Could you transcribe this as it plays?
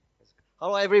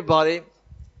Hello, everybody.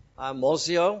 I'm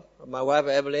Monsieur, my wife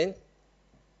Evelyn.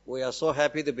 We are so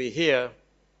happy to be here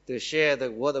to share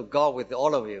the Word of God with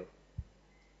all of you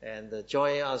and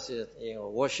join us in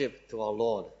worship to our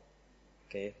Lord.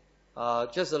 Okay.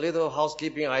 Just a little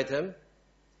housekeeping item.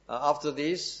 After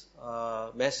this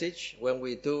message, when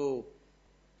we do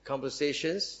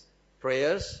conversations,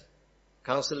 prayers,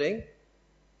 counseling,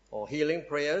 or healing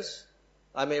prayers,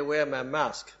 I may wear my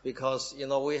mask because,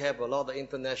 we have a lot of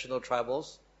international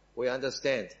travels. We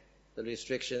understand the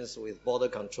restrictions with border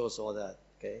controls, all that.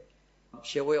 Okay.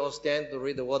 Shall we all stand to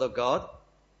read the Word of God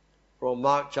from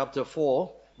Mark chapter 4,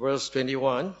 verse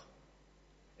 21.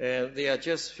 And there are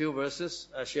just few verses.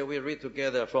 Shall we read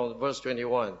together from verse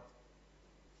 21?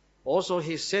 Also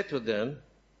he said to them,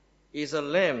 "Is a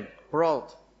lamb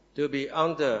brought to be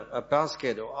under a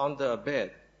basket or under a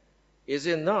bed? Is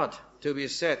it not to be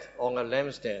set on a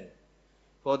lampstand?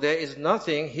 For there is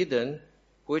nothing hidden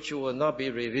which will not be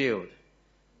revealed,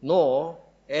 nor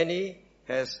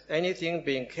has anything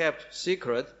been kept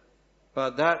secret,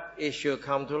 but that it should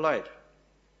come to light.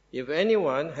 If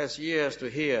anyone has ears to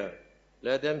hear,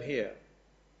 let them hear."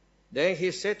 Then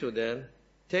he said to them,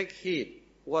 "Take heed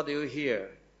what you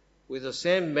hear. With the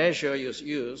same measure you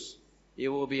use, it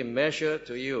will be measured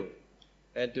to you,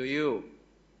 and to you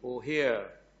who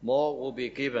hear, more will be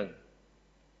given.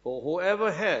 For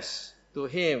whoever has, to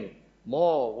him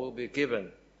more will be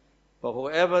given. But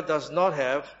whoever does not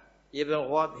have, even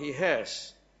what he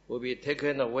has will be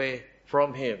taken away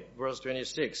from him." Verse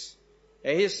 26.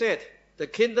 And he said, "The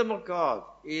kingdom of God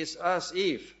is as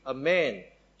if a man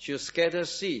should scatter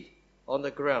seed on the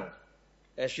ground,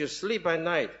 and should sleep by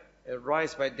night and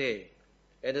rise by day,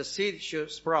 and the seed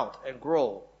should sprout and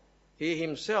grow. He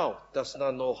himself does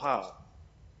not know how.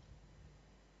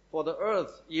 For the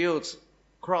earth yields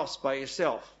crops by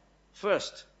itself,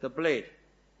 first the blade,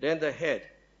 then the head,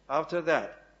 after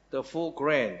that the full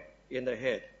grain in the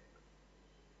head.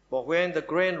 But when the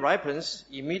grain ripens,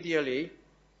 immediately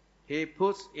he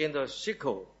puts in the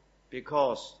sickle,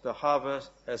 because the harvest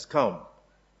has come."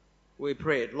 We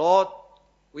pray, Lord,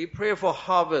 we pray for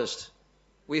harvest.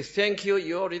 We thank you,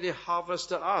 you already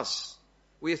harvested us.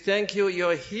 We thank you,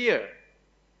 you're here.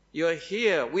 You're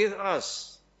here with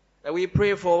us. And we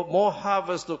pray for more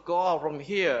harvest to go out from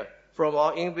here, from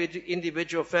our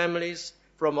individual families,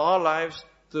 from our lives,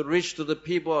 to reach to the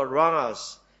people around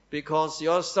us, because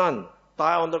your Son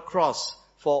died on the cross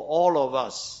for all of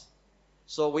us.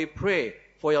 So we pray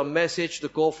for your message to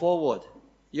go forward,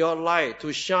 your light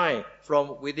to shine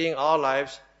from within our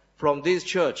lives, from this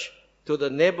church to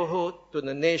the neighborhood, to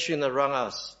the nation around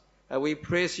us. And we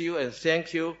praise you and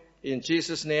thank you in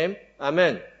Jesus' name.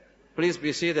 Amen. Please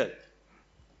be seated.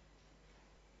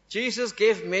 Jesus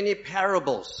gave many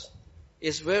parables.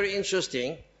 It's very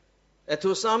interesting. And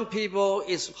to some people,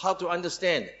 it's hard to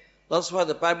understand. That's why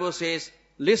the Bible says,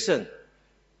 listen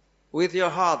with your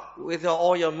heart, with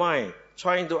all your mind,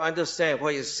 trying to understand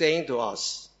what he's saying to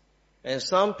us. And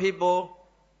some people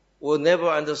will never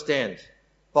understand.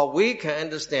 But we can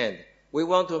understand. We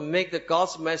want to make the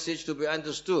God's message to be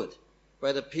understood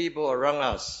by the people around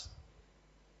us.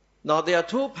 Now, there are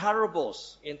two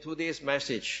parables in today's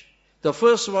message. The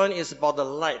first one is about the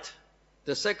light.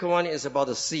 The second one is about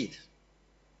the seed.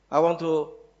 I want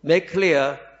to make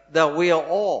clear that we are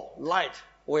all light.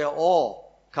 We are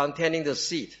all containing the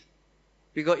seed.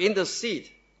 Because in the seed,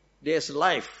 there's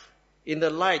life. In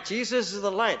the light, Jesus is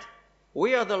the light.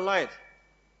 We are the light.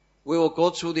 We will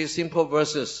go through these simple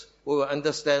verses. We will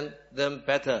understand them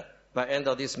better by the end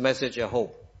of this message, I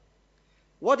hope.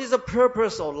 What is the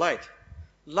purpose of light?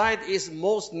 Light is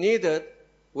most needed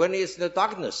when it's in the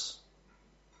darkness.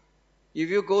 If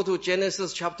you go to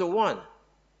Genesis chapter 1,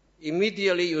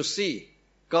 immediately you see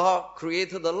God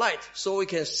created the light so we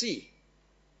can see.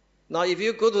 Now, if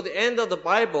you go to the end of the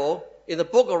Bible, in the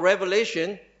book of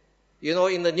Revelation,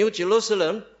 in the New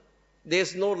Jerusalem,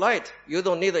 there's no light. You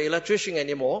don't need an electrician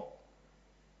anymore,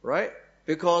 right?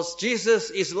 Because Jesus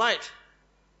is light.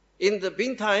 In the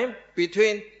meantime,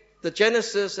 between the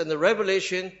Genesis and the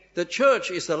Revelation, the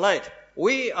church is the light.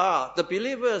 We are the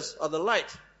believers of the light.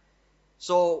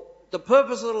 So the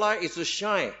purpose of the light is to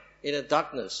shine in the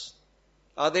darkness.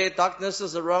 Are there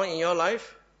darknesses around in your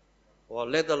life? Well,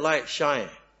 let the light shine.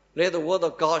 Let the Word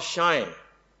of God shine.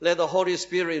 Let the Holy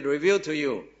Spirit reveal to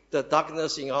you the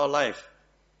darkness in our life.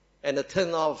 And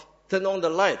turn on the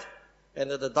light.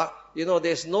 And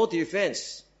there's no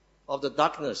defense of the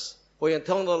darkness. When you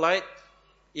turn on the light,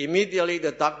 immediately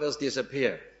the darkness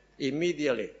disappears.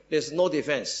 Immediately. There's no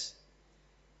defense.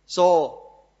 So,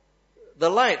 the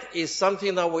light is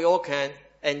something that we all can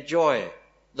enjoy,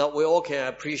 that we all can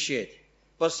appreciate.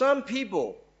 But some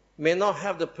people may not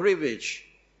have the privilege,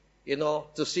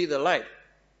 to see the light.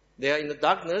 They are in the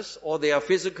darkness or they are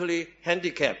physically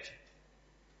handicapped.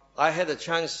 I had a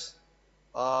chance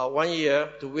 1 year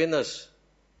to witness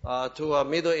to a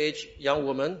middle-aged young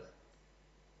woman,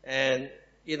 and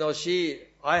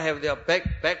I have their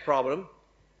back problem,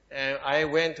 and I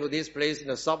went to this place in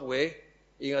the subway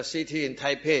in a city in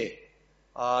Taipei,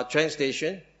 train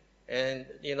station, and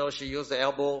she used the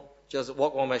elbow, just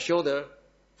walk on my shoulder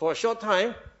for a short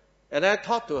time, and I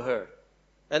talked to her,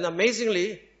 and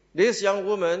amazingly, this young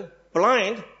woman,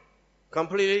 blind,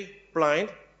 completely blind,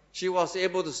 she was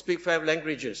able to speak 5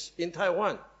 languages in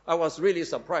Taiwan. I was really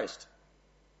surprised.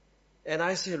 And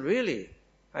I said, really?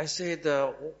 I said,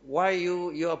 why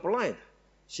you are blind?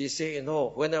 She said,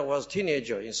 when I was a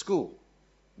teenager in school,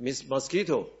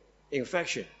 mosquito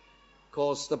infection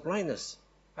caused the blindness.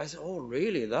 I said, oh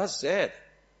really? That's sad.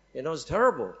 It's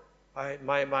terrible.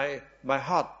 My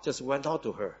heart just went out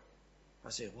to her. I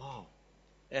said, wow.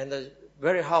 And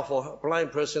very hard for a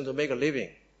blind person to make a living,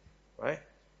 right?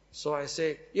 So I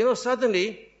say,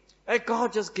 suddenly,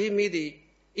 God just gave me the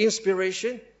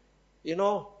inspiration,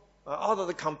 out of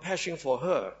the compassion for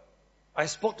her. I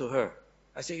spoke to her.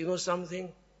 I said,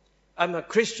 something? I'm a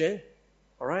Christian,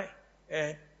 all right?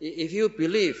 And if you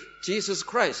believe Jesus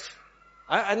Christ,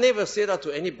 I never say that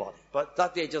to anybody, but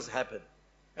that day just happened.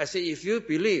 I said, if you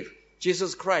believe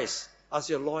Jesus Christ as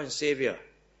your Lord and Savior,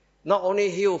 not only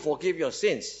He will forgive your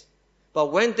sins,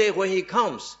 but one day when He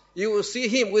comes, you will see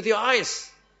Him with your eyes.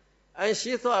 And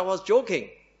she thought I was joking.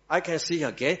 I can see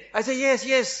again. I said,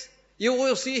 yes, you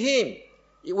will see Him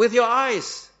with your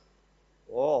eyes.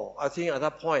 Oh, I think at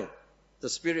that point, the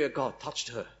Spirit of God touched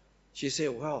her. She said,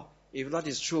 well, if that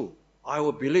is true, I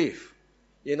will believe.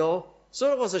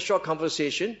 So it was a short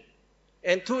conversation.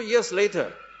 And 2 years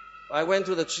later, I went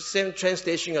to the same train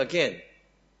station again.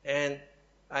 And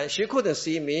she couldn't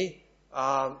see me.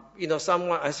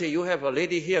 Someone, I said, you have a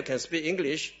lady here can speak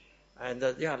English. And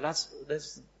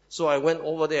let's. So I went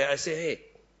over there. I said, hey,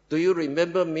 do you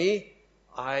remember me?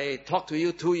 I talked to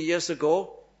you 2 years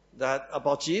ago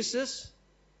about Jesus.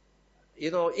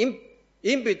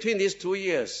 In between these 2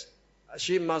 years,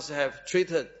 she must have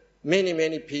treated many,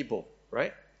 many people,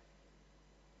 right?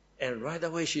 And right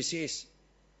away she says,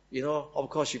 of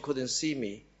course she couldn't see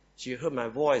me. She heard my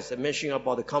voice and mentioned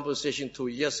about the conversation 2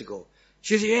 years ago.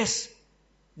 She said, yes,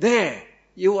 there,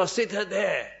 you were seated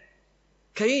there.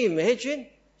 Can you imagine?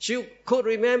 She could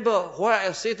remember where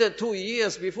I seated 2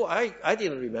 years before. I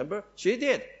didn't remember. She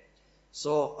did.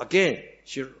 So again,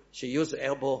 she used the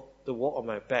elbow to walk on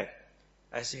my back.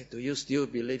 I said, do you still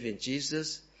believe in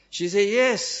Jesus? She said,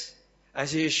 yes. I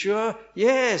said, sure?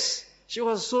 Yes. She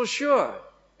was so sure.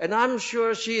 And I'm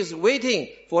sure she is waiting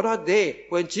for that day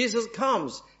when Jesus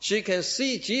comes. She can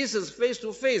see Jesus face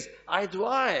to face, eye to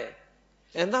eye.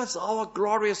 And that's our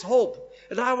glorious hope.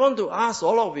 And I want to ask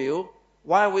all of you,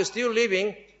 while we're still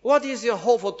living, what is your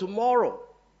hope for tomorrow?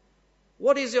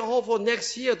 What is your hope for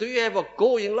next year? Do you have a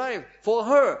goal in life? For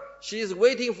her, she is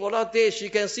waiting for that day she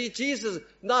can see Jesus.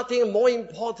 Nothing more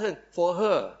important for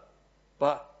her.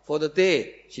 But for the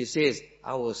day, she says,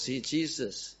 I will see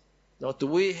Jesus. Now, do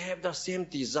we have the same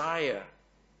desire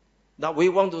that we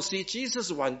want to see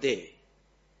Jesus one day?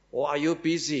 Or are you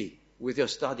busy with your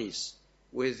studies,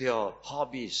 with your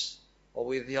hobbies, or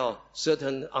with your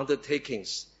certain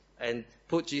undertakings and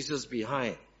put Jesus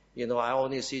behind? I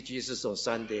only see Jesus on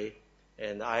Sunday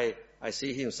and I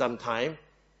see Him sometime.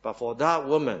 But for that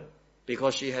woman,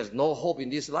 because she has no hope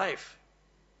in this life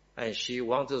and she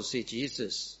wants to see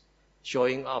Jesus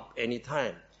showing up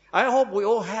anytime. I hope we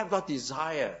all have that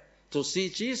desire to see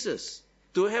Jesus,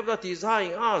 to have that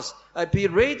desire in us and be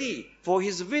ready for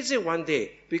His visit one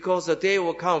day, because the day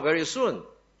will come very soon.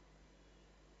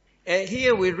 And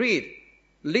here we read,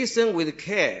 listen with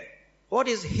care. What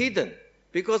is hidden?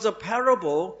 Because a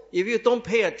parable, if you don't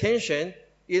pay attention,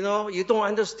 you don't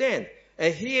understand.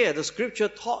 And here the scripture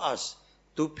taught us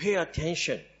to pay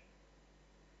attention.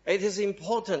 It is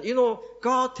important.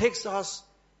 God takes us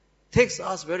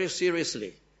very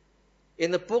seriously.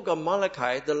 In the book of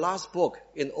Malachi, the last book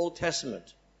in Old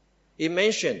Testament, He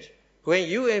mentioned, when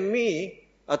you and me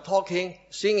are talking,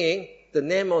 singing the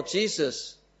name of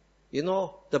Jesus,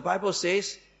 the Bible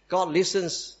says God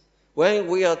listens. When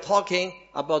we are talking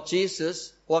about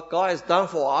Jesus, what God has done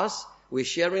for us, we're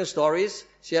sharing stories,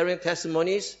 sharing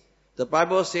testimonies. The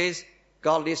Bible says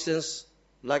God listens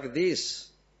like this.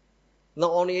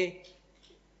 Not only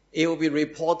it will be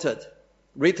reported,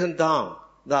 written down,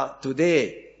 that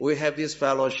today we have this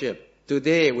fellowship.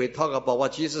 Today we talk about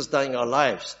what Jesus done in our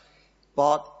lives.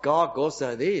 But God goes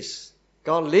like this.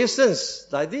 God listens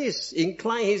like this,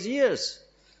 incline His ears.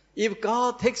 If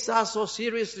God takes us so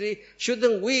seriously,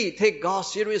 shouldn't we take God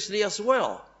seriously as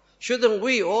well? Shouldn't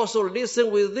we also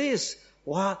listen with this,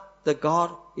 what the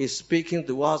God is speaking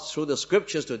to us through the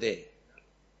scriptures today?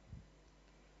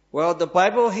 Well, the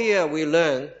Bible here we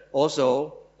learn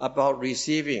also about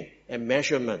receiving and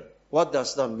measurement. What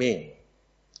does that mean?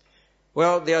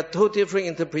 Well, there are two different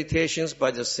interpretations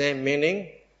by the same meaning.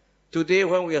 Today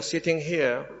when we are sitting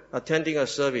here attending a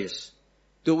service,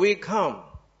 do we come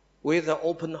with an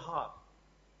open heart?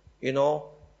 Do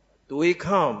we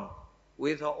come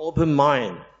with an open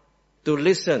mind to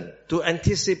listen, to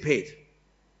anticipate,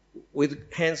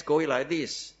 with hands going like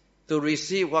this, to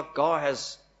receive what God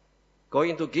has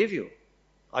going to give you?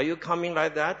 Are you coming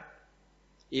like that?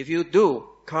 If you do,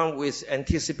 come with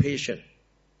anticipation.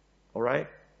 All right?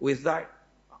 With that,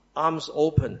 arms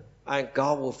open, and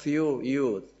God will fill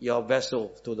you, your vessel,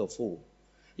 to the full.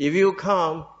 If you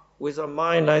come with a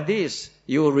mind like this,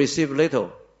 you will receive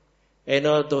little. And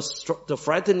the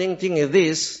frightening thing is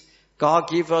this: God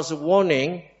gives us a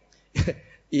warning.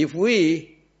 If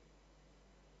we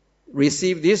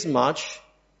receive this much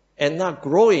and not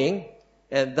growing,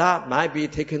 and that might be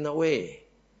taken away.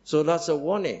 So that's a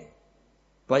warning.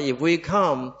 But if we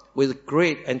come with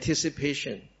great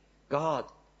anticipation, God,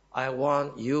 I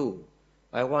want you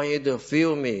to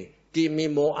fill me. Give me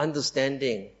more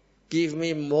understanding. Give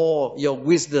me more your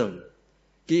wisdom.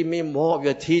 Give me more of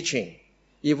your teaching.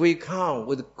 If we come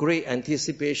with great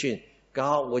anticipation,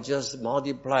 God will just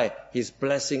multiply His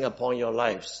blessing upon your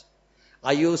lives.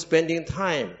 Are you spending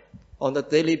time on a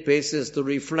daily basis to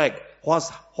reflect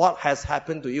what has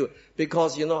happened to you?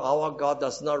 Because our God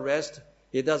does not rest.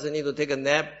 He doesn't need to take a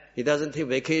nap. He doesn't take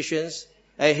vacations.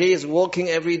 And He is working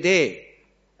every day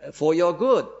for your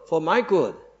good, for my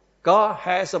good. God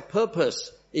has a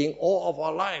purpose in all of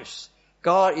our lives.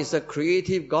 God is a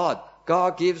creative God.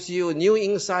 God gives you new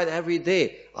insight every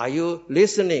day. Are you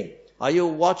listening? Are you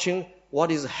watching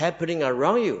what is happening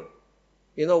around you?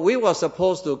 We were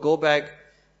supposed to go back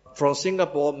from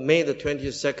Singapore May the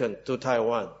 22nd to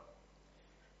Taiwan.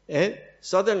 And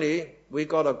suddenly we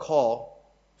got a call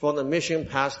from the mission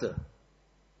pastor.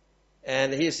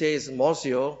 And he says,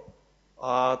 Monsieur,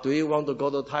 do you want to go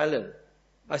to Thailand?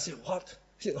 I said, what?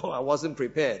 I wasn't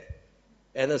prepared.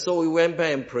 And so we went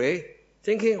back and prayed,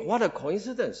 thinking, what a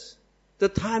coincidence. The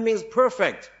timing is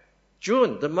perfect.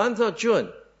 June, the month of June.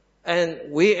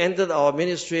 And we ended our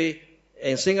ministry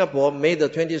in Singapore May the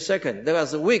 22nd. There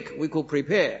was a week we could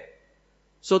prepare.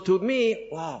 So to me,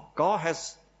 wow, God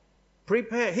has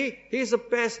prepared. He's the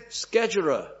best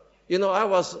scheduler. I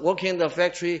was working in the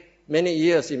factory many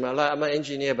years in my life. I'm an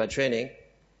engineer by training.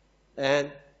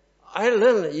 And I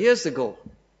learned years ago,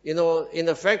 in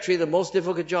the factory, the most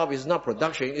difficult job is not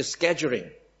production, it's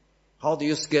scheduling. How do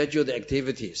you schedule the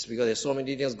activities? Because there's so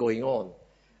many things going on.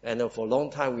 And for a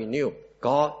long time we knew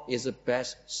God is the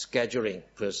best scheduling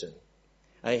person.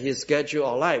 And He scheduled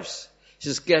our lives.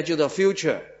 He scheduled the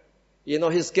future.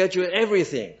 He scheduled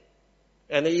everything.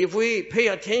 And if we pay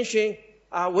attention,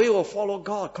 we will follow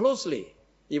God closely.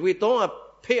 If we don't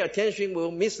pay attention,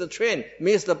 we'll miss the train,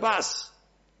 miss the bus.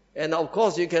 And of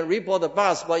course, you can report the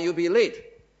bus, but you'll be late.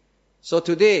 So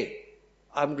today,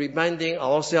 I'm reminding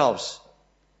ourselves,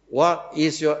 what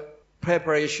is your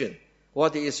preparation?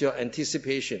 What is your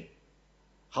anticipation?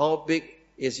 How big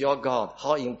is your God?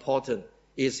 How important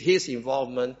is His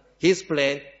involvement, His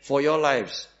plan for your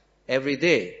lives every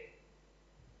day?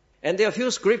 And there are a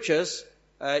few scriptures,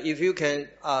 if you can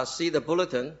see the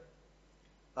bulletin,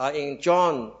 in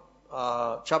John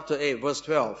chapter 8, verse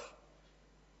 12.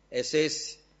 It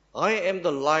says, I am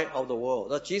the light of the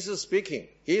world. That's Jesus speaking.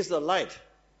 He is the light.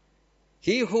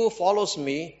 He who follows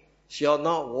me shall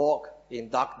not walk in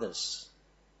darkness,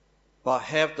 but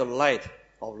have the light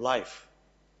of life.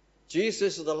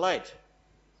 Jesus is the light.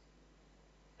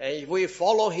 And if we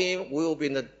follow Him, we will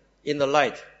be in the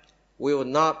light. We will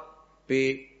not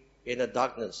be in the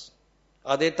darkness.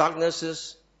 Are there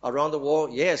darknesses around the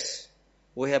world? Yes.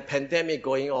 We have pandemic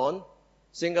going on.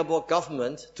 Singapore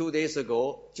government 2 days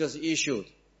ago just issued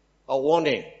a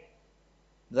warning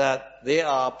that they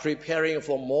are preparing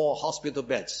for more hospital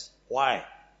beds. Why?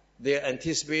 They're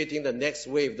anticipating the next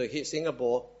wave to hit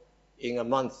Singapore in a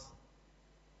month.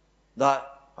 That,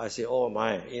 I say, oh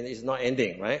my, it's not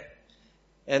ending, right?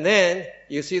 And then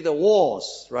you see the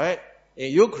wars, right,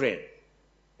 in Ukraine.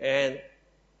 And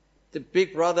the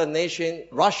big brother nation,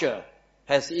 Russia,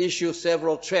 has issued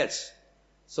several threats.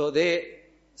 So they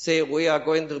say we are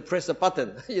going to press a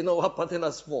button. You know what button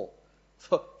is for?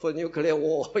 For nuclear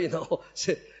war,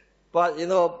 But,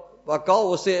 but God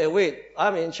will say, wait,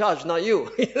 I'm in charge, not you.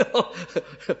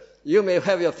 You may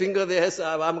have your finger there,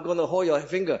 so I'm going to hold your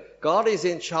finger. God is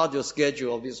in charge of the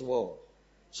schedule of this world.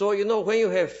 So, when you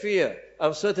have fear,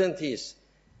 uncertainties,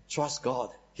 trust God.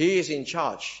 He is in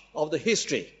charge of the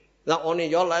history. Not only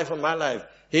your life and my life.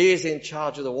 He is in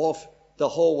charge of the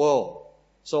whole world.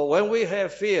 So when we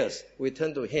have fears, we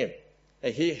turn to Him.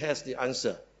 And He has the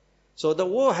answer. So the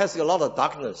world has a lot of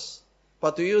darkness.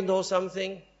 But do you know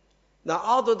something? Now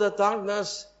out of the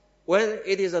darkness, when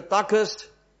it is the darkest,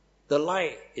 the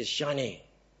light is shining.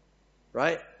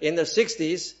 Right? In the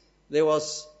 60s, there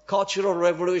was cultural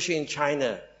revolution in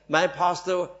China. My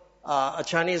pastor, a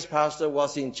Chinese pastor,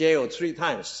 was in jail 3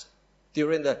 times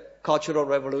during the cultural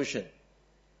revolution.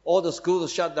 All the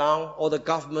schools shut down, all the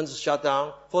governments shut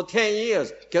down for 10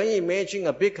 years. Can you imagine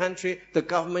a big country, the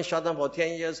government shut down for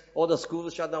 10 years, all the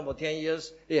schools shut down for 10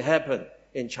 years? It happened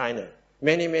in China.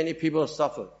 Many, many people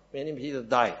suffered. Many people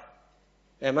died.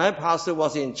 And my pastor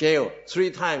was in jail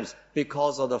 3 times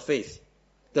because of the faith.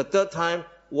 The 3rd time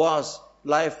was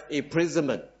life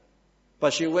imprisonment.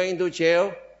 But she went into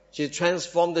jail. She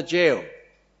transformed the jail.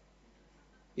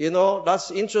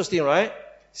 That's interesting, right?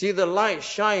 See, the light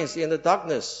shines in the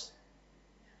darkness.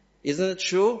 Isn't it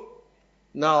true?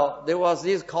 Now, there was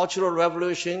this cultural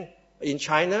revolution in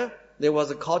China. There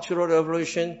was a cultural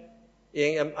revolution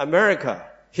in America.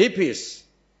 Hippies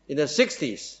in the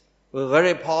 60s were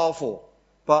very powerful.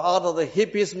 But out of the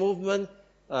hippies movement,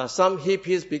 some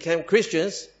hippies became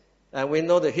Christians. And we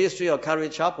know the history of Calvary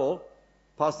Chapel.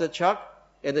 Pastor Chuck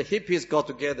and the hippies got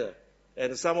together.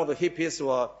 And some of the hippies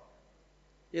were,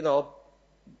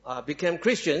 became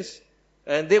Christians.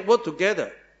 And they worked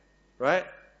together. Right?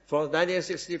 From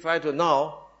 1965 to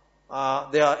now,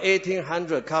 there are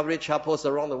 1,800 Calvary Chapels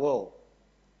around the world.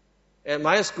 And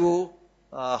my school,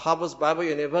 Harvard Bible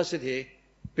University,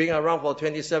 being around for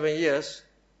 27 years.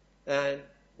 And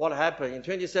what happened in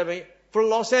 27, from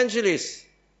Los Angeles,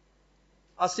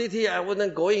 a city I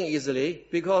wouldn't go in easily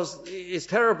because it's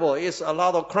terrible. It's a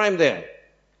lot of crime there.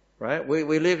 Right?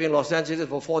 We live in Los Angeles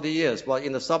for 40 years, but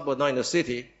in the suburb, not in the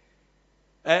city.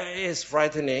 And it's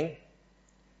frightening.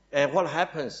 And what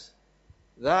happens?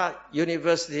 That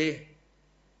university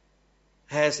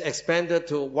has expanded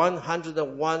to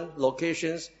 101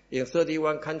 locations in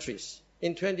 31 countries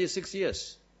in 26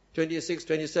 years,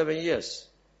 27 years.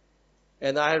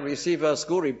 And I received a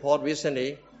school report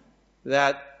recently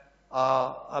that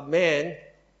a man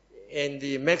in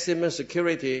the maximum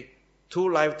security, 2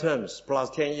 life terms plus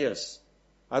 10 years.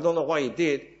 I don't know why he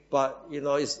did, but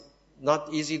it's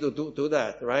not easy to do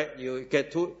that, right? You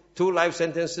get two life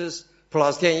sentences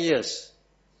plus 10 years.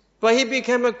 But he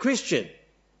became a Christian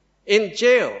in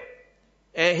jail.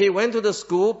 And he went to the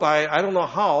school by, I don't know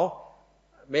how,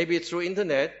 maybe through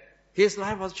internet. His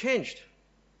life was changed.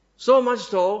 So much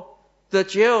so, the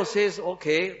jail says,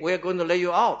 okay, we're going to let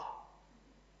you out.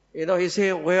 He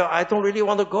said, well, I don't really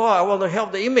want to go. I want to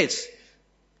help the inmates.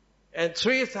 And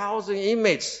 3,000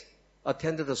 inmates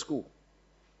attended the school.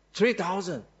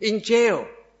 3,000 in jail.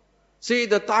 See,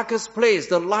 the darkest place,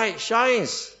 the light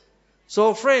shines.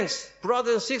 So friends,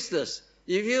 brothers and sisters,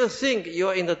 if you think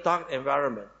you're in the dark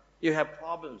environment, you have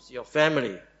problems, your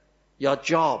family, your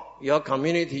job, your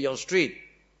community, your street,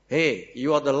 hey,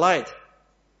 you are the light.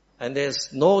 And there's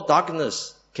no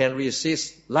darkness can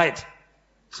resist light.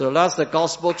 So that's the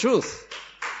gospel truth.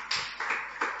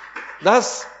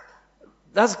 That's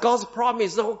God's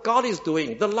promise. That's what God is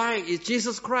doing. The light is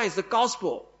Jesus Christ. The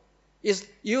gospel is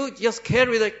you just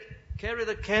carry the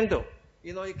candle.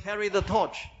 You carry the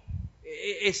torch.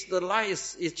 It's the light.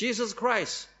 It's Jesus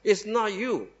Christ. It's not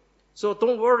you. So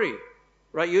don't worry.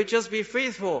 Right? You just be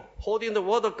faithful, holding the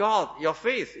word of God, your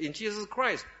faith in Jesus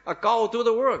Christ. God will do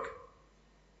the work.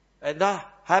 And that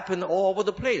happened all over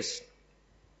the place.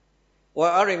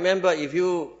 Well, I remember if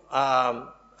you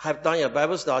have done your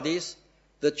Bible studies,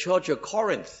 the church of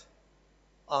Corinth,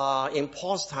 in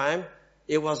Paul's time,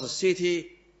 it was a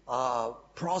city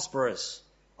prosperous.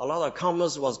 A lot of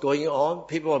commerce was going on.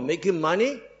 People were making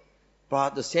money. But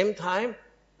at the same time,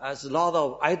 there's a lot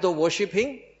of idol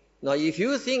worshipping. Now, if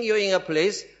you think you're in a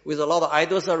place with a lot of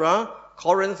idols around,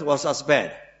 Corinth was as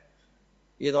bad.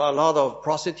 A lot of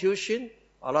prostitution,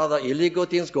 a lot of illegal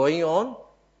things going on.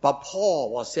 But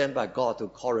Paul was sent by God to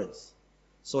Corinth.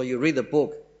 So you read the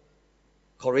book,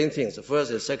 Corinthians, the 1st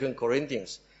and 2nd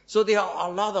Corinthians. So there are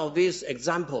a lot of these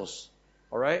examples.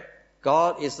 All right?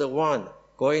 God is the one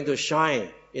going to shine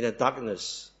in the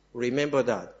darkness. Remember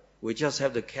that. We just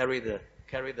have to carry the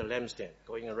lampstand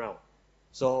going around.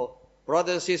 So,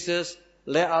 brothers and sisters,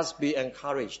 let us be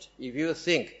encouraged. If you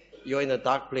think you're in a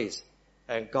dark place,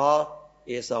 and God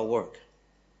is at work.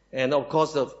 And of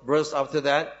course, the verse after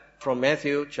that, from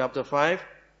Matthew chapter 5,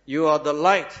 you are the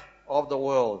light of the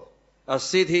world. a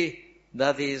city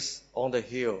that is on the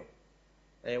hill.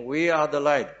 And we are the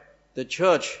light. The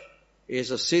church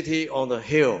is a city on the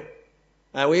hill.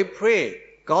 And we pray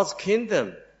God's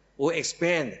kingdom will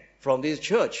expand from this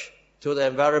church to the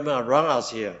environment around us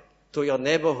here, to your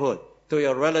neighborhood, to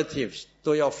your relatives,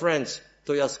 to your friends,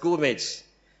 to your schoolmates.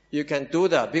 You can do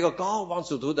that because God wants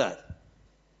to do that.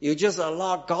 You just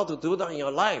allow God to do that in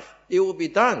your life. It will be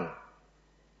done.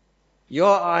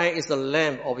 Your eye is the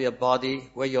lamp of your body.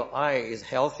 Where your eye is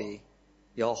healthy,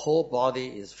 your whole body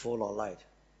is full of light.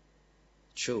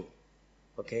 True.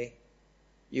 Okay?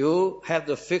 You have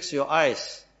to fix your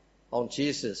eyes on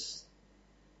Jesus.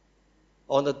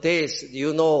 On the days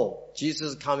you know Jesus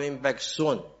is coming back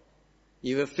soon,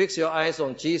 you will fix your eyes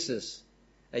on Jesus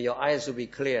and your eyes will be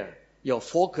clear. Your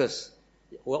focus,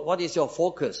 what is your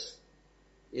focus?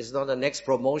 It's not the next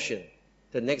promotion,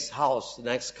 the next house, the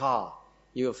next car.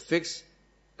 You fix,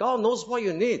 God knows what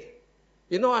you need.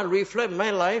 You know, I reflect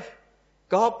my life.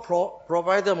 God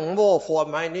provided more for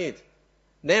my need.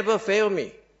 Never fail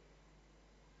me.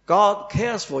 God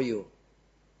cares for you.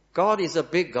 God is a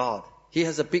big God. He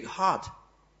has a big heart.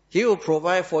 He will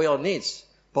provide for your needs.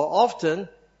 But often,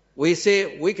 we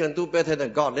say, we can do better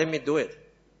than God. Let me do it.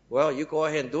 Well, you go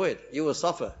ahead and do it. You will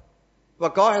suffer.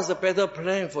 But God has a better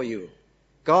plan for you.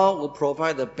 God will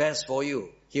provide the best for you.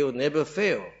 He will never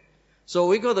fail. So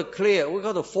we got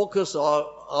to focus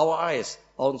our eyes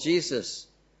on Jesus,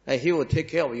 and He will take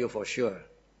care of you for sure.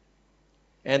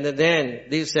 And then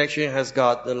this section has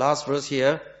got the last verse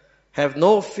here. Have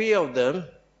no fear of them,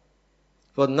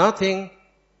 for nothing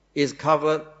is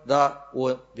covered that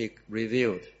would be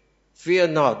revealed. Fear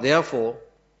not, therefore,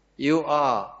 you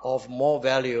are of more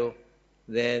value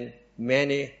than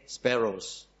many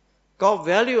sparrows. God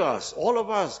value us, all of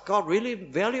us. God really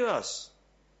value us.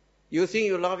 You think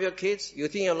you love your kids? You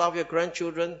think you love your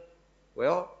grandchildren?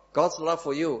 Well, God's love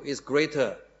for you is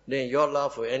greater than your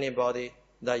love for anybody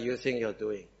that you think you're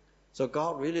doing. So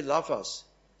God really loves us.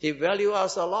 He values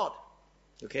us a lot.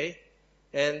 Okay?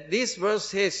 And this verse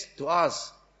says to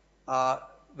us a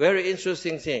very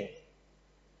interesting thing.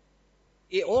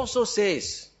 It also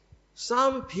says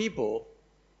some people,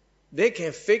 they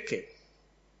can fake it.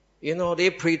 You know, they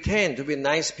pretend to be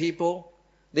nice people.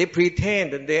 They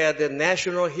pretend that they are the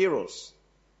national heroes.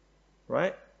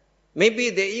 Right?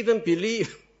 Maybe they even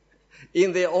believe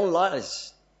in their own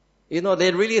lives. You know,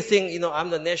 they really think, you know, I'm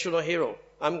the national hero.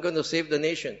 I'm going to save the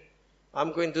nation.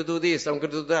 I'm going to do this. I'm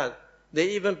going to do that.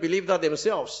 They even believe that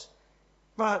themselves.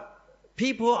 But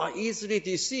people are easily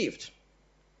deceived.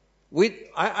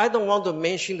 I don't want to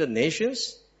mention the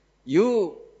nations.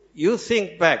 You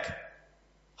think back.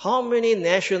 How many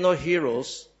national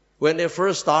heroes, when they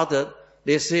first started,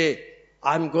 they say,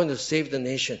 I'm going to save the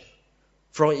nation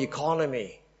from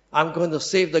economy. I'm going to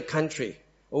save the country.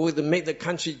 We're going to make the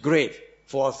country great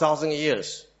for 1,000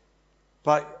 years.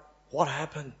 But what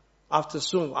happened?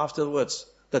 Afterwards,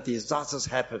 the disasters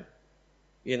happened.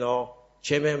 You know,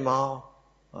 Chairman Mao,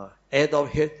 Adolf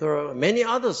Hitler, many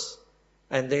others.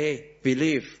 And they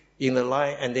believe in the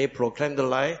lie and they proclaim the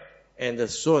lie, and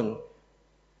soon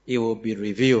it will be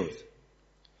revealed.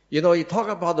 You know, you talk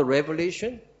about the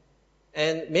revelation,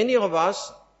 and many of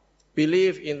us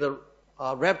believe in the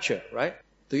rapture, right?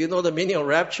 Do you know the meaning of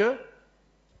rapture?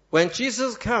 When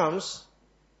Jesus comes,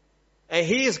 and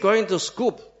He is going to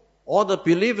scoop all the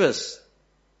believers.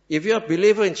 If you're a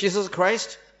believer in Jesus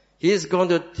Christ, He is going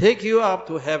to take you up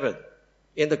to heaven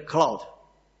in the cloud.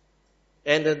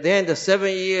 And then the 7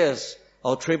 years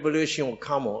of tribulation will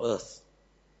come on earth.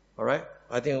 Alright?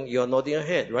 I think you're nodding your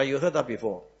head, right? You heard that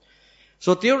before.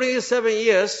 So during these 7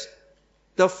 years,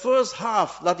 the first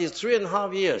half, that is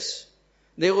 3.5 years,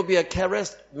 there will be a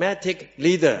charismatic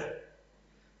leader.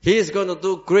 He is going to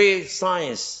do great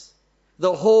science.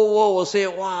 The whole world will say,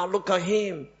 wow, look at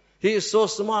him. He is so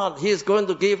smart. He is going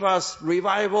to give us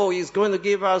revival. He is going to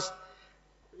give us,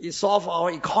 solve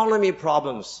our economy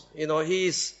problems. You know,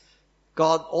 He's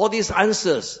got all these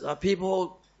answers.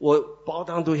 People will bow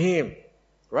down to Him.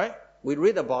 Right? We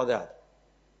read about that.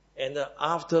 And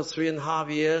after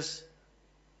 3.5 years,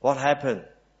 what happened?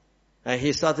 And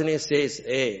He suddenly says,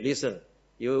 hey, listen,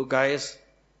 you guys,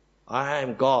 I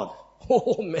am God.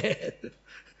 Oh man,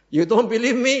 you don't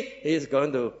believe me? He's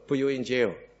going to put you in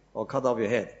jail or cut off your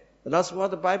head. And that's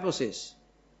what the Bible says.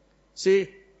 See,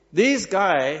 this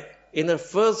guy, in the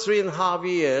first 3.5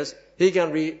 years, he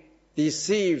can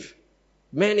deceive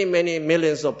many, many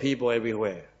millions of people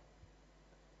everywhere.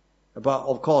 But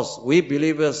of course, we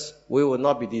believers, we will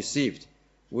not be deceived.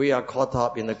 We are caught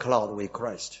up in the cloud with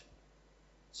Christ.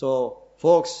 So,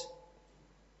 folks,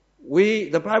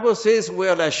 the Bible says we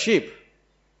are like sheep.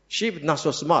 Sheep not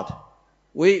so smart.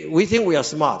 We think we are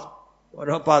smart.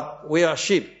 But we are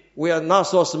sheep. We are not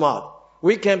so smart.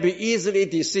 We can be easily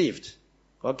deceived.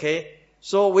 Okay?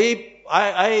 So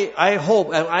I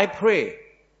hope and I pray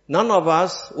none of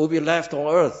us will be left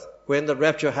on earth when the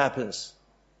rapture happens.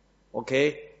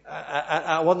 Okay?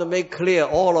 I want to make clear,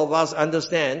 all of us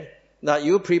understand that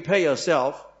you prepare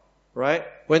yourself, right?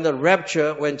 When the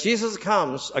rapture, when Jesus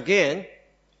comes again,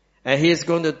 and He is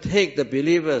going to take the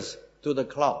believers to the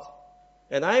cloud.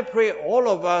 And I pray all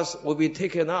of us will be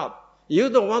taken up. You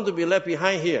don't want to be left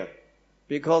behind here.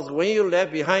 Because when you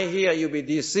left behind here, you'll be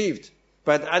deceived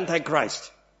by the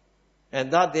Antichrist.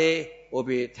 And that day will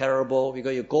be terrible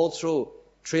because you go through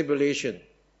tribulation,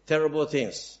 terrible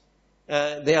things.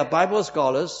 There are Bible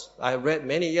scholars, I read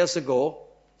many years ago,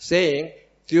 saying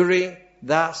during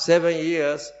that 7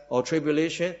 years of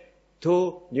tribulation,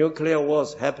 2 nuclear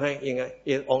wars happened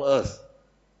on earth.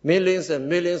 Millions and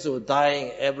millions will die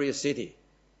in every city.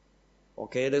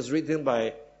 Okay, it is written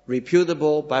by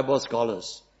reputable Bible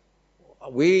scholars.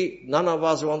 None of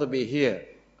us want to be here.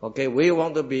 Okay, we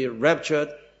want to be raptured,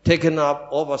 taken up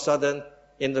all of a sudden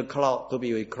in the cloud to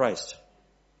be with Christ.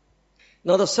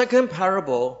 Now the second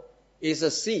parable is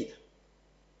a seed.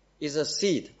 Is a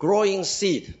seed, growing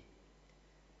seed.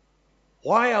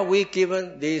 Why are we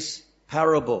given this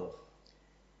parable?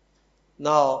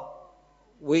 Now,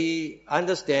 we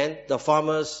understand the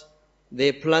farmers,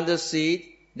 they plant the seed,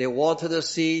 they water the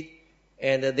seed,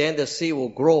 and then the seed will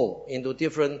grow into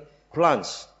different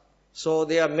plants. So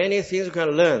there are many things you can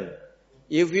learn.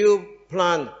 If you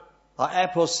plant an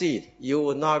apple seed, you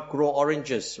will not grow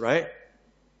oranges, right?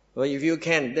 But if you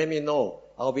can, let me know.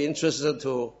 I'll be interested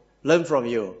to learn from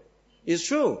you. It's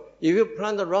true. If you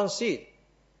plant the wrong seed,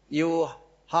 you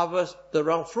harvest the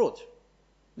wrong fruit.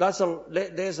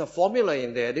 There's a formula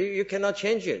in there. You cannot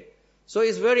change it. So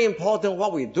it's very important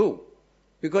what we do.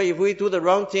 Because if we do the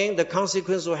wrong thing, the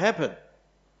consequence will happen.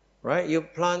 Right? You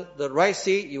plant the right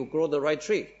seed, you grow the right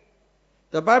tree.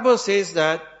 The Bible says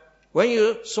that when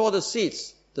you sow the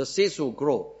seeds will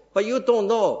grow. But you don't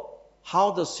know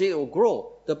how the seed will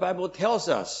grow. The Bible tells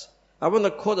us. I want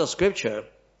to quote a scripture.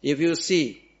 If you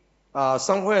see,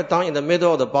 somewhere down in the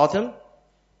middle of the bottom,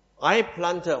 I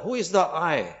planted. Who is the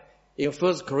I? In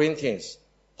 1 Corinthians,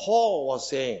 Paul was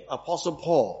saying, Apostle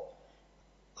Paul,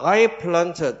 I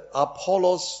planted,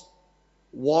 Apollos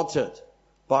watered,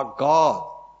 but God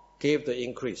gave the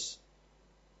increase.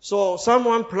 So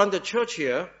someone planted church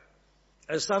here,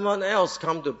 and someone else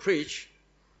come to preach,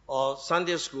 or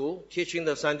Sunday school, teaching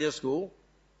the Sunday school,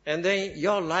 and then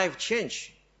your life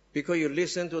changed because you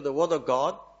listen to the Word of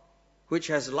God, which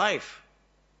has life.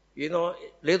 You know,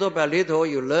 little by little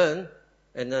you learn,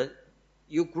 and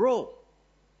you grow,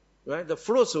 right? The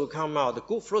fruits will come out. The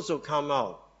good fruits will come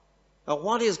out. And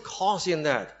what is causing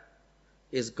that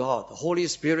is God, the Holy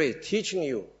Spirit teaching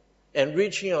you,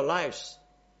 enriching your lives.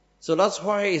 So that's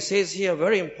why it says here,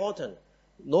 very important.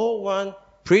 No one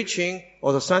preaching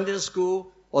or the Sunday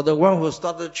school or the one who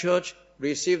started the church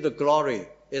receive the glory.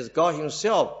 It's God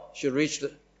Himself should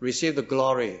receive the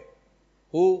glory.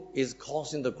 Who is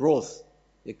causing the growth?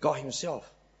 It's God Himself.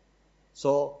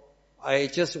 So I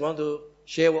just want to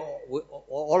share with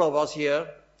all of us here.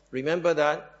 Remember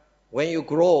that when you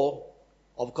grow,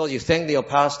 of course you thank your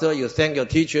pastor, you thank your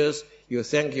teachers, you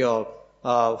thank your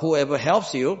whoever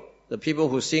helps you. The people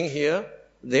who sing here,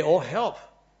 they all help.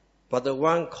 But the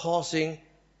one causing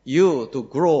you to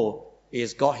grow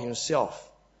is God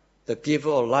Himself, the giver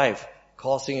of life,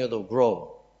 causing you to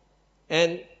grow.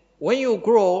 And when you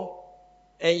grow,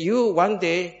 and you one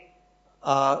day,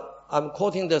 I'm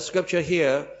quoting the scripture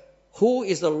here, who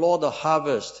is the Lord of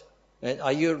harvest? And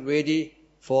are you ready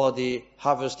for the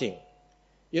harvesting?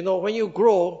 You know, when you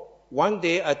grow, one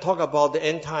day I talk about the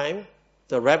end time,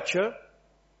 the rapture.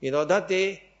 You know, that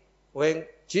day when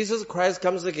Jesus Christ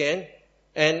comes again,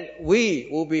 and we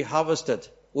will be harvested.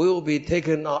 We will be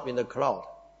taken up in the cloud.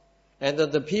 And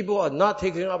the people are not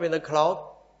taken up in the cloud.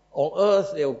 On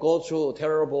earth, they will go through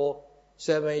terrible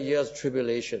 7 years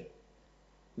tribulation.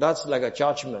 That's like a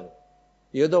judgment.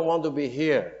 You don't want to be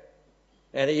here.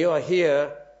 And you are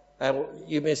here, and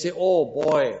you may say, oh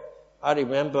boy, I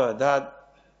remember that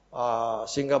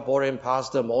Singaporean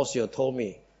pastor Mosio told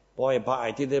me, boy, but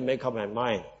I didn't make up my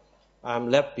mind. I'm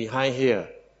left behind here.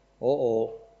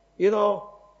 You know,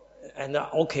 and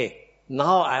okay,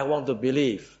 now I want to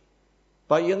believe.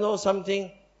 But you know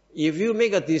something? If you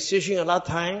make a decision at that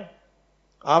time,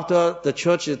 after the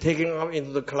church is taken up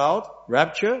into the cloud,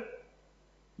 rapture,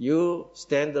 you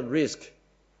stand the risk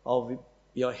of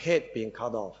your head being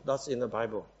cut off. That's in the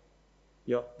Bible.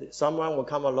 Someone will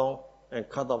come along and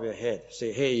cut off your head.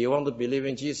 Say, hey, you want to believe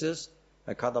in Jesus?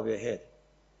 I cut off your head.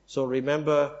 So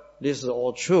remember, this is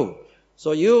all true.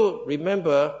 So you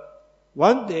remember,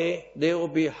 one day there will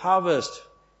be harvest.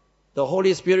 The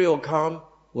Holy Spirit will come,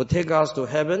 will take us to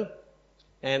heaven,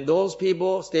 and those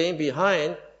people staying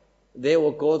behind, they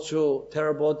will go through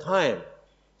terrible time.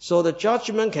 So the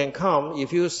judgment can come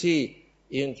if you see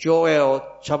in Joel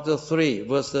chapter 3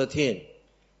 verse 13.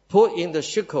 Put in the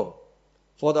sickle,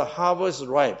 for the harvest is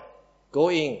ripe.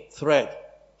 Go in, thread,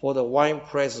 for the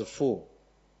winepress is full.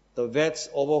 The vats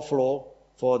overflow,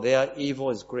 for their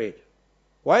evil is great.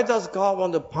 Why does God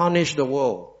want to punish the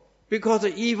world? Because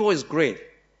the evil is great.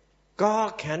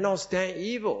 God cannot stand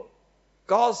evil.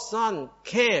 God's Son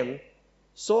came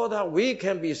so that we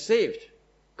can be saved.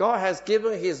 God has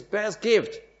given His best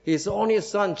gift, His only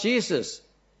Son, Jesus.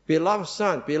 Beloved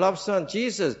Son,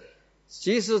 Jesus.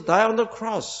 Jesus died on the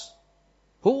cross.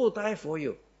 Who will die for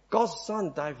you? God's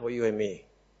Son died for you and me.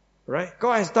 Right?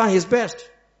 God has done His best.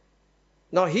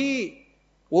 Now He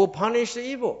will punish the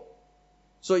evil.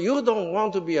 So you don't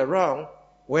want to be around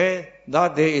when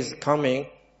that day is coming,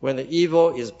 when the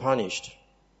evil is punished.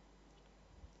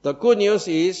 The good news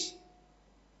is,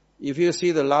 if you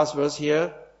see the last verse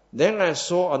here, then I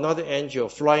saw another angel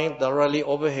flying directly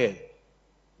overhead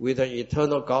with an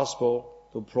eternal gospel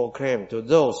to proclaim to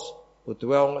those who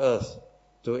dwell on earth,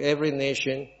 to every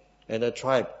nation and a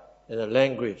tribe and a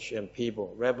language and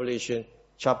people. Revelation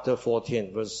chapter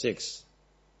 14 verse 6.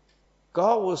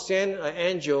 God will send an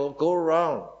angel go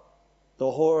around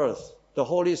the whole earth. The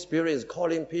Holy Spirit is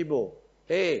calling people,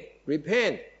 hey,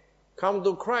 repent, come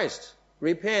to Christ,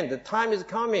 repent, the time is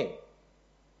coming.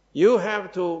 You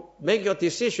have to make your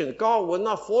decision. God will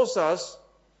not force us.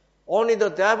 Only the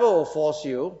devil will force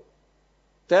you.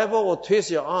 Devil will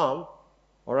twist your arm.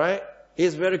 Alright?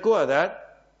 He's very good at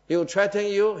that. He will threaten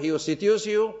you. He will seduce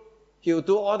you. He will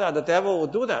do all that. The devil will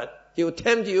do that. He will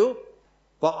tempt you.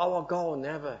 But our God will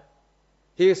never.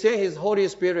 He will send His Holy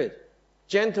Spirit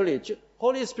gently.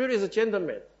 Holy Spirit is a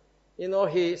gentleman.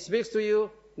 He speaks to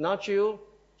you, nudge you,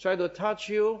 try to touch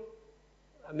you,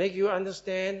 make you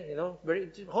understand.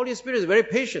 Holy Spirit is very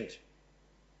patient.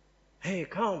 Hey,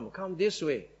 come this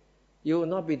way. You will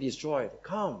not be destroyed.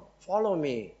 Come, follow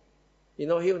me. He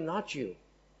will nudge you.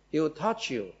 He will touch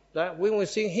you. Like when we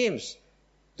sing hymns,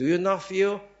 do you not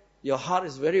feel your heart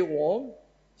is very warm?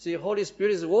 See, Holy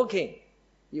Spirit is working.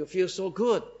 You feel so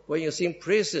good when you sing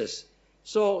praises.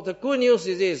 So the good news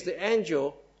is this, the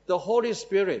angel, the Holy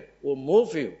Spirit will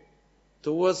move you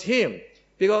towards Him.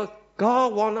 Because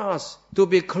God wants us to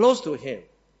be close to Him.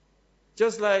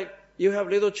 Just like you have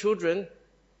little children,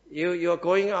 you're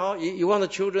going out, you want the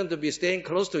children to be staying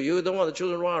close to you. You don't want the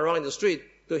children run around in the street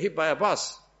to hit by a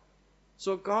bus.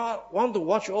 So God wants to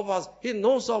watch over us. He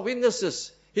knows our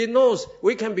weaknesses. He knows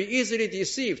we can be easily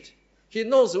deceived. He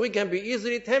knows we can be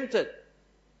easily tempted.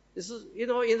 This is,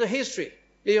 in the history,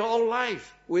 in your own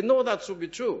life, we know that to be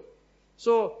true.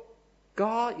 So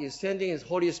God is sending His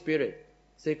Holy Spirit.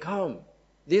 Say, come.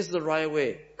 This is the right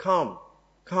way. Come.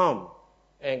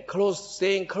 And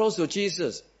staying close to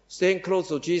Jesus. Staying close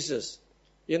to Jesus.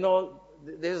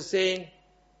 There's a saying,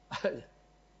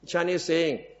 Chinese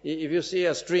saying, if you see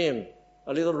a stream,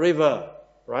 a little river,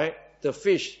 right? The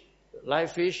fish,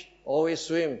 live fish, always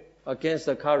swim against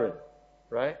the current,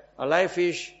 right? A live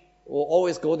fish will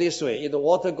always go this way. If the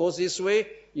water goes this way,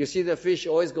 you see the fish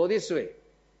always go this way.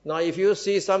 Now, if you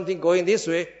see something going this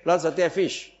way, that's a dead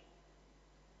fish.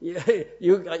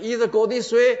 You either go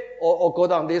this way or go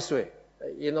down this way.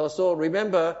 So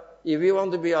remember, if you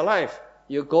want to be alive,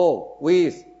 you go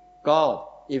with God.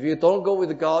 If you don't go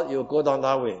with God, you go down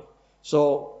that way.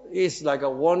 So it's like a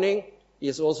warning.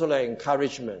 It's also like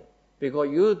encouragement. Because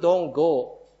you don't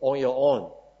go on your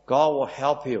own. God will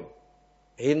help you.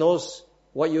 He knows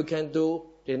what you can do.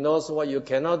 He knows what you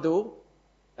cannot do.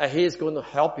 And He is going to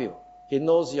help you. He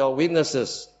knows your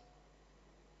weaknesses.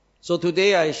 So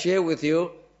today I share with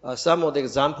you some of the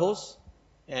examples.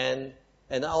 And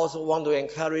I also want to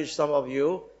encourage some of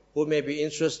you who may be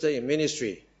interested in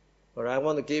ministry. But I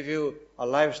want to give you a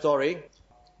life story.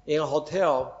 In a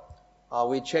hotel,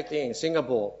 we checked in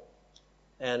Singapore.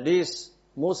 And this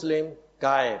Muslim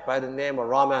guy by the name of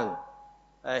Rahman,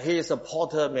 he is a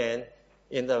porter man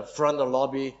in the front of the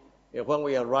lobby. When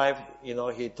we arrived,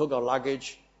 he took our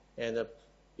luggage and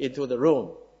into the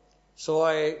room. So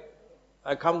I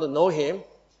come to know him,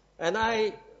 and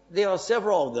there are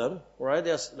several of them, right?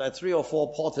 There's like 3 or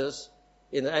 4 porters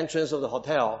in the entrance of the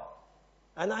hotel.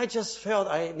 And I just felt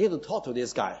I need to talk to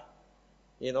this guy.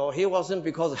 He wasn't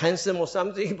because handsome or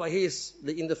something, but he's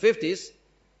in the 50s.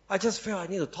 I just felt I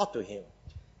need to talk to him.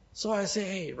 So I say,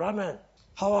 hey, Rahman,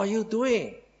 how are you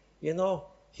doing?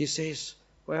 He says,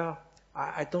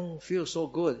 I don't feel so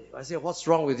good. I say, what's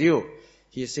wrong with you?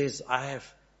 He says, I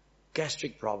have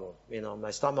gastric problem.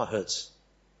 My stomach hurts.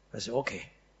 I said, okay,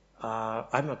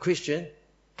 I'm a Christian.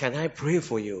 Can I pray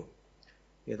for you?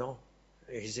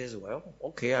 He says, well,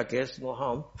 okay, I guess no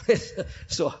harm.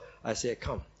 So I said,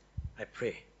 come, I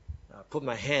pray. I put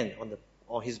my hand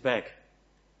on his back.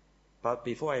 But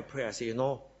before I pray, I say,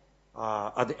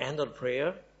 at the end of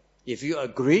prayer, if you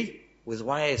agree with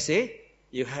what I say,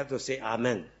 you have to say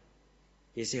Amen.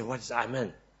 He said, what is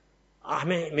Amen?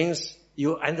 Amen means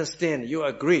you understand, you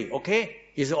agree, okay?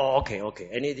 He said, oh, okay.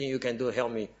 Anything you can do to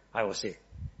help me, I will say.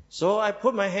 So I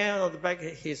put my hand on the back,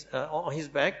 on his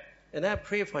back, and I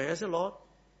pray for him. I said, Lord,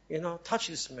 touch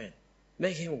this man.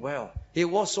 Make him well. He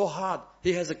works so hard.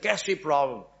 He has a gastric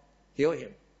problem. Heal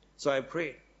him. So I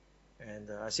pray. And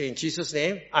I say, in Jesus'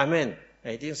 name, Amen.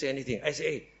 And he didn't say anything. I say,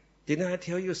 hey, didn't I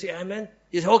tell you say Amen?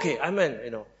 He said, okay, Amen.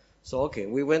 So okay,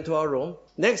 we went to our room.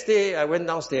 Next day, I went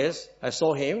downstairs. I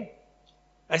saw him.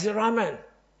 I said, Raman,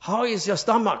 how is your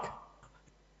stomach?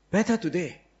 Better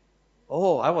today.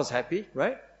 Oh, I was happy,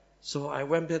 right? So I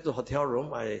went back to the hotel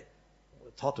room. I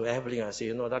talked to Evelyn. I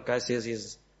said, that guy says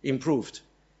he's improved.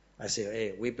 I said,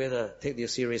 hey, we better take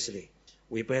this seriously.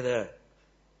 We better,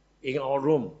 in our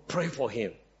room, pray for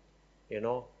him,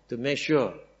 to make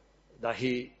sure that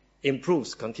he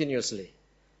improves continuously.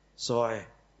 So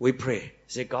we pray.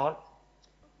 Say, God,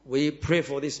 we pray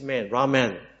for this man,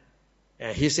 Raman.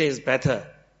 And he says better.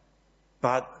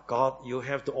 But God, you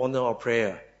have to honor our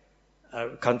prayer.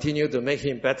 Continue to make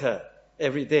him better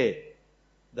every day,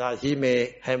 that he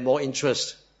may have more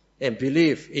interest and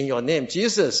believe in your name,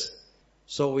 Jesus.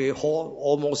 So we hold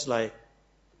almost like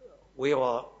we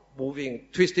are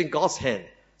twisting God's hand.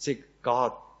 Say,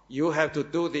 God, you have to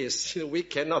do this. We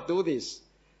cannot do this.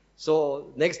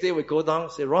 So next day we go down,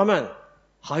 say, Raman,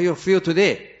 how you feel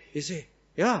today? He say,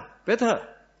 yeah, better.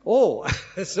 Oh,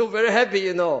 so very happy,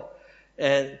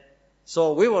 And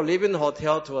so we were leaving the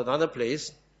hotel to another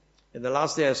place. And the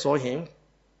last day I saw him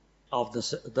of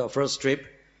the first trip.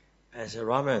 I said,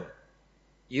 Raman,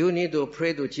 you need to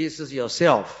pray to Jesus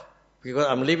yourself. Because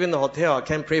I'm leaving the hotel, I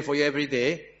can't pray for you every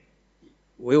day.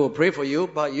 We will pray for you,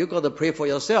 but you got to pray for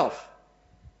yourself.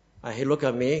 And he looked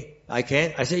at me, I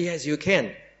can? I said, yes, you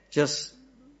can. Just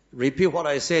repeat what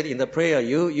I said in the prayer.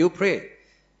 You pray.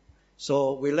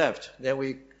 So we left. Then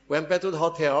we went back to the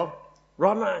hotel.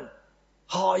 Raman,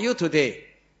 how are you today?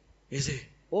 He said,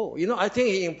 oh, I think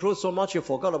he improved so much you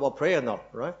forgot about prayer now,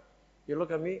 right? You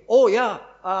look at me. Oh yeah,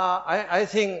 I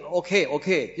think okay.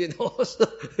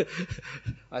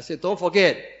 I said, don't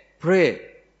forget, pray.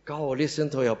 God will listen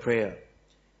to your prayer.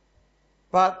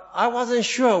 But I wasn't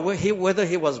sure whether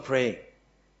he was praying,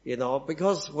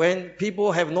 because when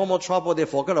people have normal trouble, they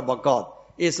forget about God.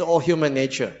 It's all human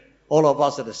nature. All of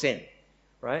us are the same,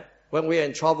 right? When we are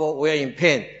in trouble, we are in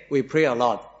pain, we pray a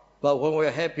lot. But when we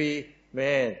are happy,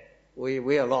 man,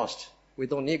 we are lost. We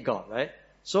don't need God, right?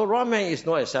 So Raman is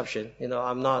no exception.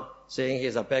 I'm not saying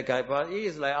he's a bad guy, but he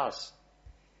is like us.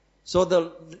 So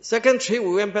the second trip,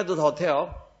 we went back to the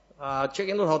hotel, checked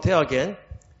into the hotel again,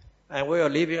 and we were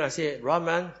leaving. I said,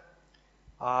 Raman,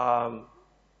 I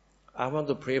want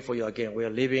to pray for you again. We are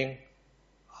leaving.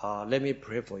 Let me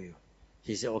pray for you.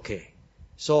 He said, okay.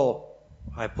 So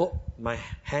I put my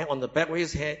hand on the back of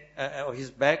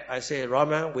his back. I said,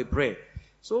 Raman, we pray.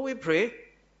 So we pray.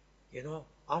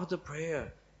 After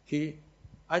prayer,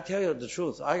 I tell you the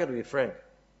truth, I got to be frank.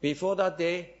 Before that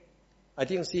day, I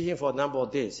didn't see him for a number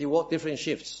of days. He worked different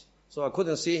shifts. So I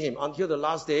couldn't see him until the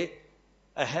last day.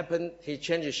 He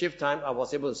changed his shift time. I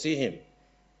was able to see him.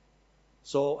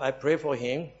 So I prayed for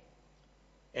him.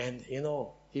 And, he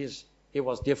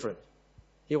was different.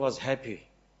 He was happy.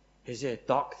 He said,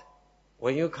 Doc,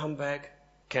 when you come back,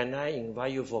 can I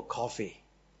invite you for coffee?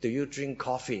 Do you drink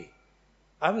coffee?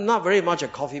 I'm not very much a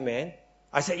coffee man.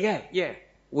 I said, yeah,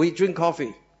 we drink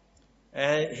coffee.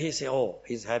 And he said, oh,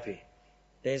 he's happy.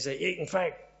 Then he said, in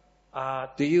fact,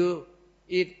 do you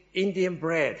eat Indian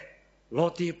bread,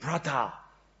 roti prata?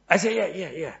 I said,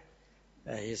 yeah.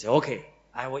 And he said, okay,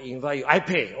 I will invite you. I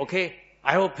pay, okay?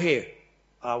 I will pay.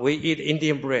 We eat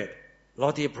Indian bread,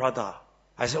 roti prata.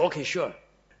 I said, okay, sure.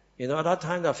 At that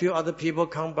time, a few other people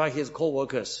come by, his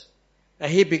co-workers.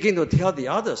 And he began to tell the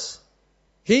others.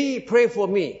 He prayed for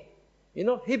me.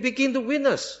 He began to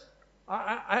witness.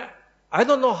 I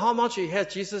don't know how much he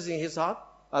had Jesus in his heart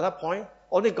at that point.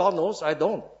 Only God knows, I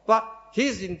don't. But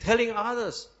he's in telling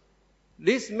others,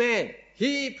 this man,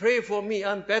 he prayed for me,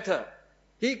 I'm better.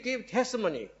 He gave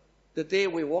testimony the day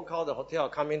we walk out of the hotel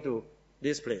coming to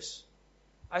this place.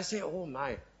 I say, oh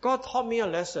my, God taught me a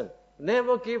lesson.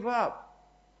 Never give up.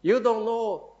 You don't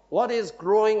know what is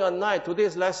growing at night.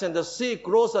 Today's lesson, the seed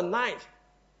grows at night.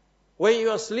 When you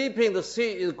are sleeping, the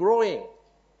seed is growing.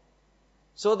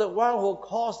 So the one who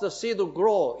caused the seed to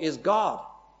grow is God.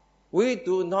 We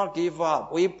do not give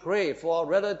up. We pray for our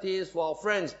relatives, for our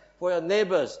friends, for our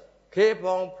neighbors. Keep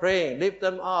on praying. Lift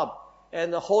them up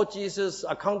and hold Jesus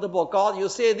accountable. God, you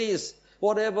say this.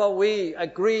 Whatever we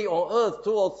agree on earth,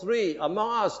 2 or 3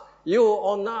 among us, you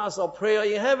on us of prayer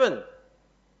in heaven.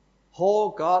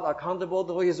 Hold God accountable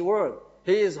to His word.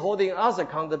 He is holding us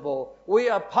accountable. We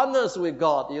are partners with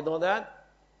God. You know that?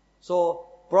 So,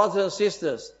 brothers and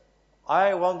sisters,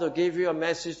 I want to give you a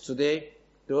message today.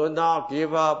 Do not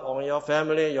give up on your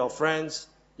family, your friends,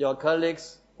 your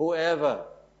colleagues, whoever.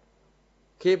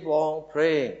 Keep on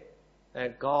praying,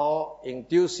 and God in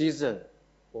due season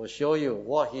will show you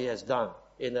what He has done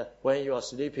when you are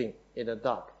sleeping in the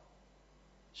dark.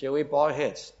 Shall we bow our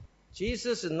heads?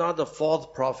 Jesus is not the false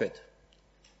prophet,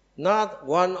 not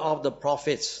one of the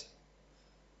prophets,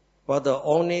 but the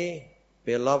only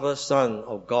beloved Son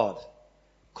of God,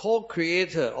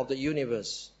 co-creator of the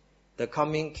universe, the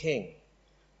coming King,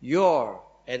 your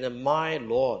and my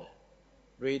Lord,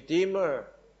 Redeemer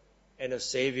and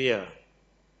Savior,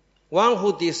 one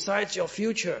who decides your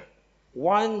future,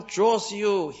 one draws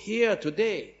you here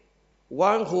today,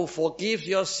 one who forgives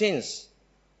your sins,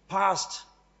 past,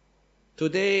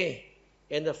 today,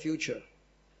 and the future,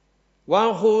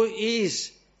 one who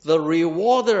is the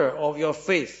rewarder of your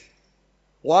faith,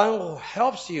 one who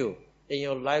helps you in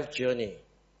your life journey,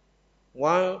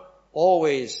 one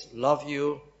always love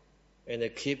you and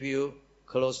keep you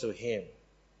close to Him,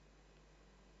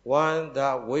 one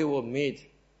that we will meet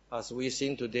as we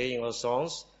sing today in our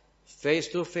songs, face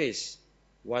to face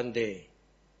one day.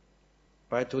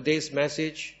 By today's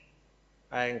message,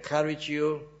 I encourage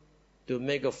you to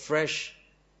make a fresh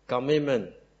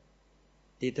commitment,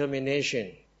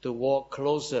 determination to walk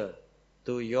closer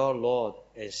to your Lord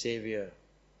and Savior.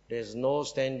 There's no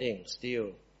standing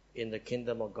still in the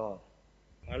kingdom of God.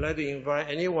 I'd like to invite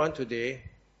anyone today,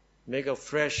 make a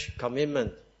fresh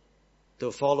commitment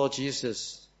to follow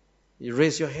Jesus. You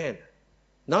raise your hand.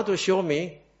 Not to show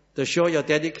me, to show your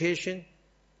dedication.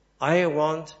 I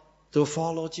want to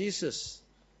follow Jesus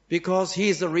because He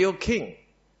is the real King.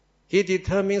 He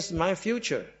determines my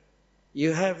future.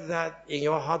 You have that in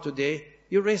your heart today,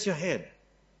 you raise your hand.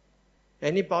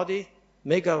 Anybody?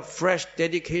 Make a fresh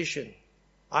dedication.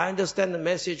 I understand the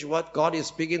message, what God is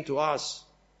speaking to us.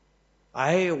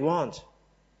 I want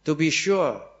to be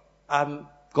sure I'm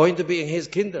going to be in His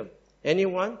kingdom.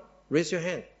 Anyone? Raise your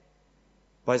hand.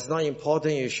 But it's not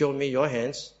important you show me your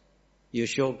hands. You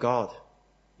show God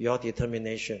your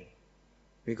determination.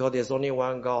 Because there's only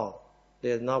one God.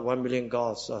 There's not 1 million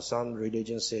gods, as some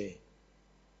religions say.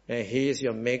 And He is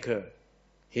your maker.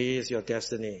 He is your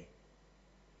destiny.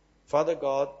 Father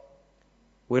God,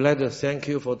 we'd like to thank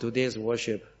You for today's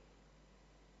worship,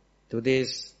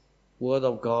 today's word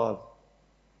of God.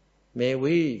 May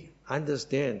we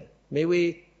understand, may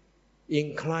we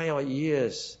incline our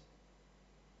ears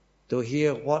to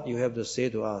hear what You have to say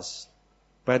to us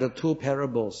by the 2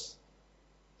 parables,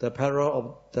 the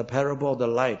parable of the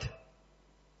light,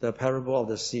 the parable of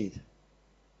the seed.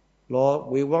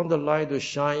 Lord, we want the light to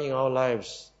shine in our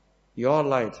lives, Your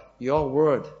light, Your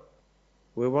word.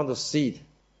 We want the seed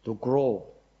to grow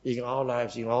in our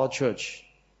lives, in our church.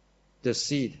 The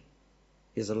seed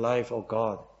is the life of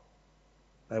God.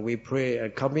 And we pray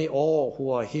and commit all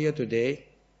who are here today,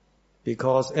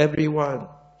 because everyone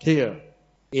here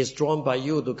is drawn by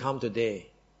You to come today,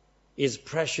 is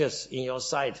precious in Your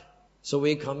sight. So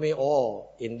we commit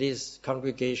all in this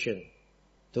congregation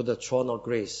to the throne of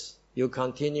grace. You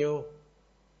continue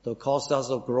to cause us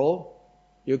to grow.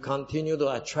 You continue to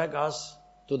attract us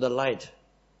to the light,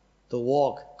 to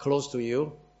walk close to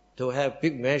You, to have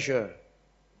big measure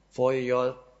for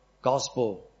Your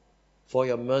gospel, for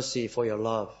Your mercy, for Your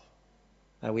love.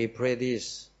 And we pray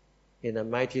this in the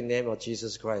mighty name of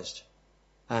Jesus Christ.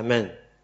 Amen.